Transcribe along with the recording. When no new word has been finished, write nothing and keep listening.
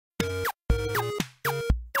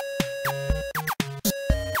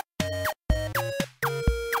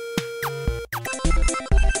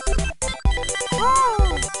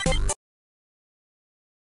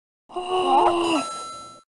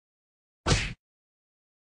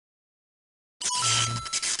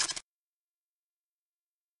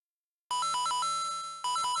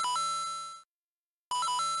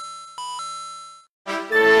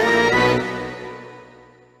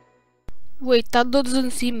Wait, that doesn't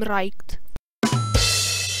seem right.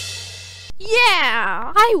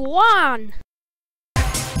 Yeah! I won!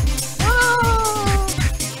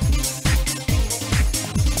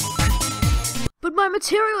 But my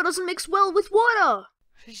material doesn't mix well with water!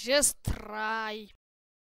 Just try.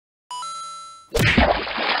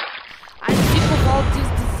 I'm sick of all these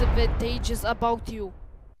disadvantages about you.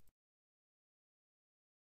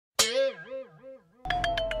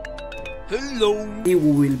 Hello! He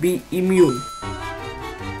will be immune.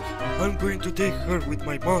 I'm going to take her with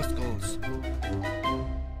my muscles.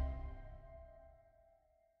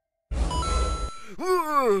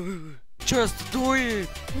 Just do it!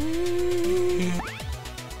 You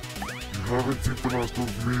haven't seen the last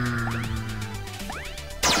of me.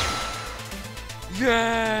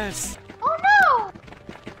 Yes! Oh no!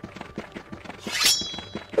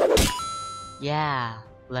 Yeah,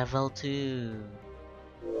 level 2.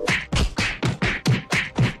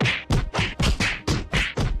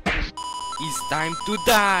 It's time to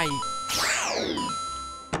die!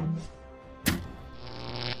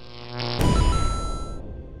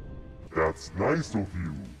 That's nice of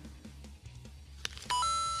you.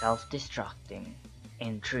 Self-destructing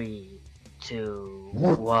in 3, 2,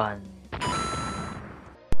 What? 1.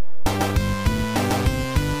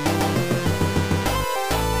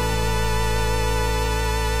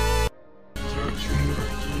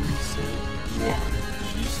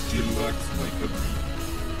 She still acts like a bee.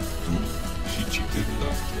 2. She cheated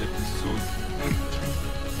last episode. And 3.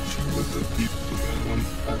 She was a bit to Aaron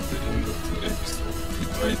at the end of the episode. He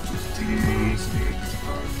tried to tease me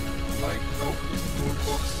hard, like how his new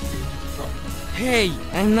box is. Hey,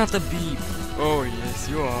 I'm not a bee. Oh yes,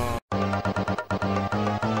 you are.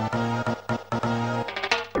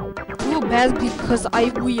 Too bad because I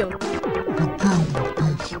will.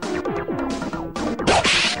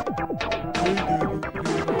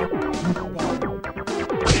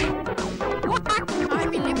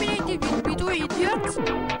 I'm eliminated with me, two idiots.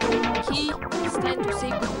 It's time to say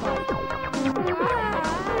goodbye.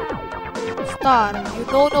 Star, you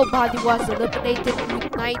know nobody was eliminated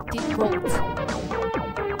with 19 votes.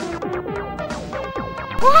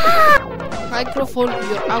 Microphone,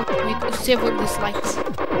 you're out with 7 dislikes.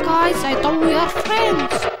 Guys, I thought we are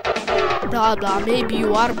friends. Blah blah, maybe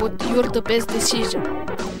you are, but you're the best decision.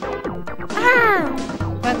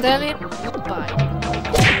 Madeline, goodbye.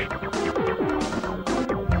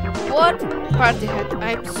 What? Party hat,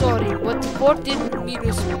 I'm sorry, but 14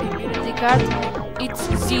 minus immunity card, it's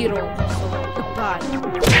 0. So, goodbye.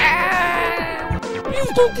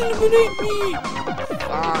 Please don't eliminate me!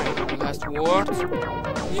 Fine, last words?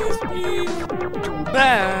 Yes, please. Too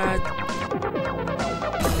bad.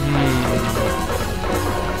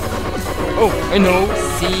 Oh, I know.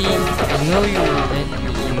 See, I know you will let me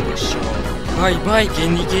in the show. Bye-bye,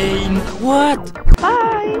 Candy Cane. What?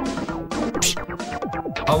 Bye.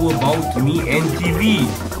 How about me and TV?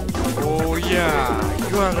 Oh yeah,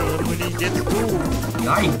 you are eliminated too.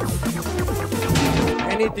 Yikes!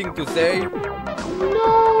 Anything to say?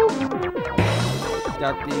 No.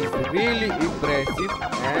 That is really impressive,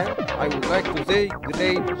 and I would like to say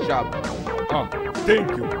great job. Ah, thank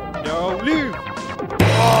you. Now leave.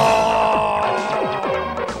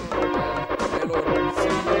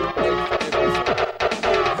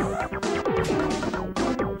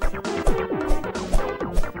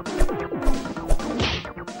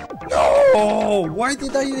 Oh, why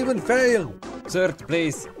did I even fail? Third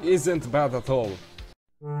place isn't bad at all.